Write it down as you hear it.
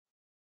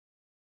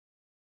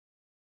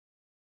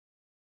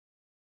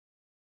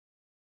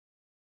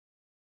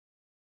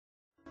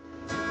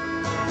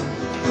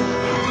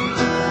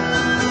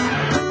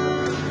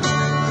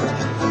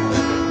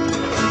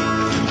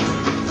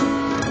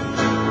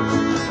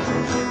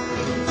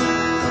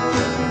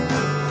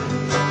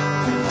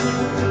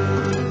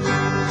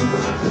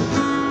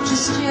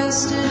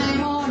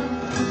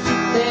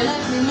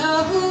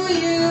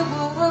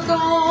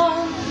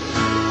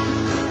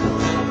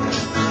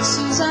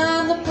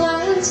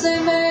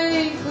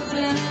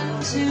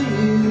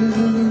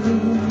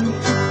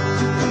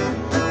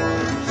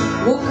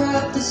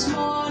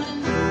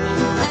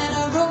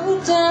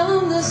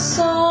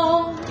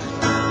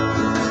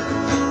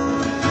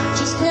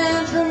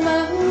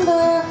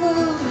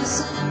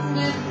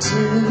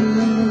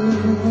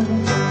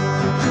too.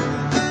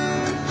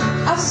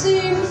 I've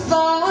seen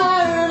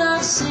fire and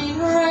I've seen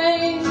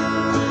rain.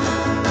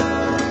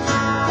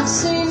 I've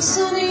seen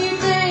sunny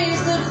days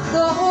that I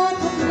thought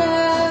would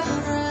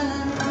never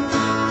end.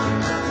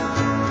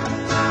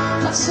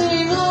 I've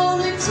seen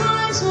lonely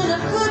times when I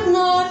could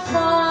not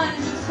find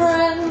a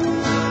friend.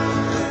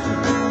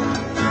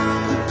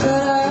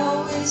 But I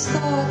always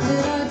thought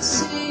that I'd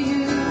see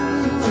you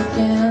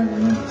again.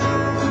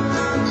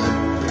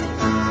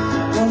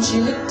 Won't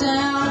you look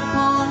down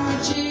upon me,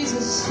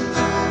 Jesus?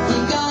 You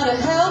gotta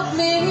help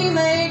me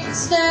make a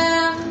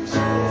stand.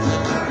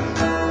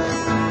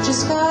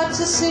 Just got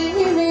to see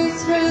me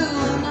through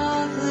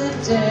another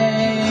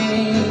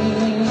day.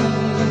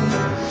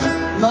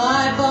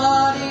 My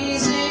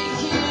body's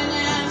aching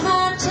and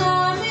my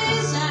time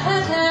is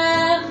at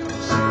hand.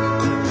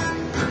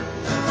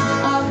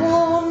 I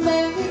won't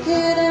make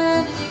it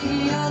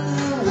any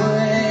other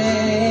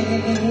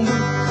way.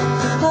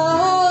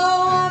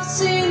 Oh, I've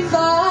seen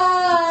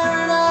fire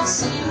and I've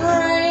seen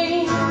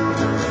rain.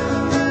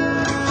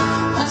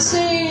 I've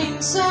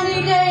seen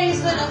sunny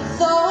days that I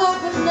thought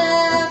would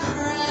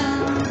never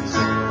end.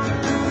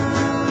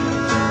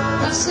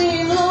 I've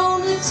seen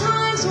lonely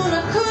times when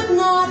I could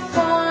not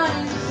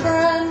find a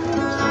friend.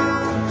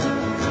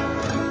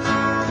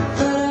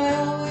 But I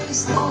always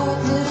thought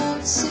that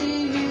I'd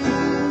see you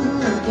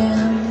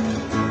again.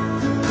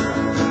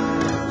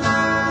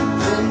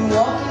 Been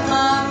walking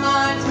my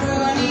mind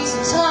through an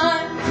easy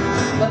time,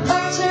 my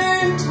back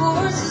turned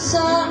towards the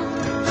sun.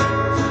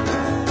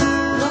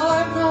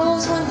 Lord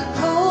knows when the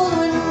cold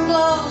wind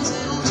blows,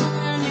 it'll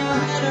turn your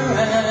head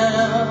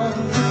around.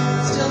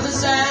 Still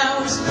there's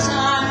hours of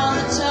time on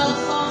the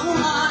telephone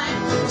line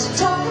to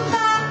talk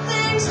about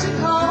things to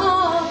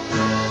come.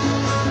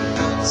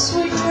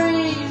 Sweet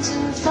dreams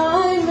and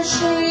fine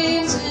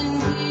machines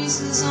in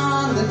pieces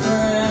on the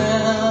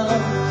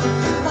ground.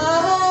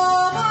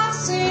 Oh, I've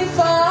seen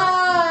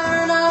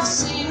fire and I've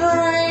seen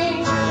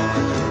rain.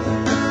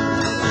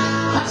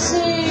 I've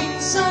seen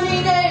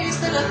sunny days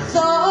that I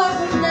thought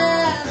would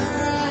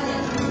never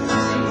end.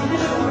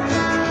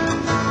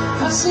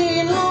 I've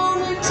seen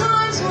lonely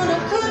times when I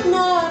could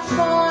not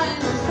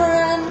find a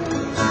friend.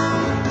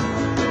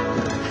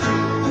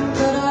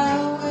 But I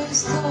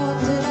always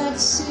thought that I'd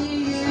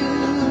see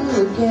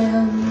you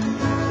again.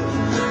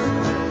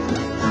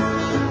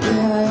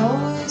 Yeah, I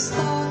always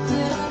thought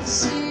that I'd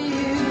see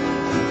you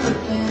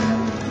again.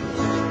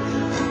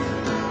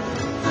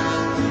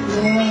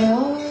 Yeah, I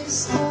always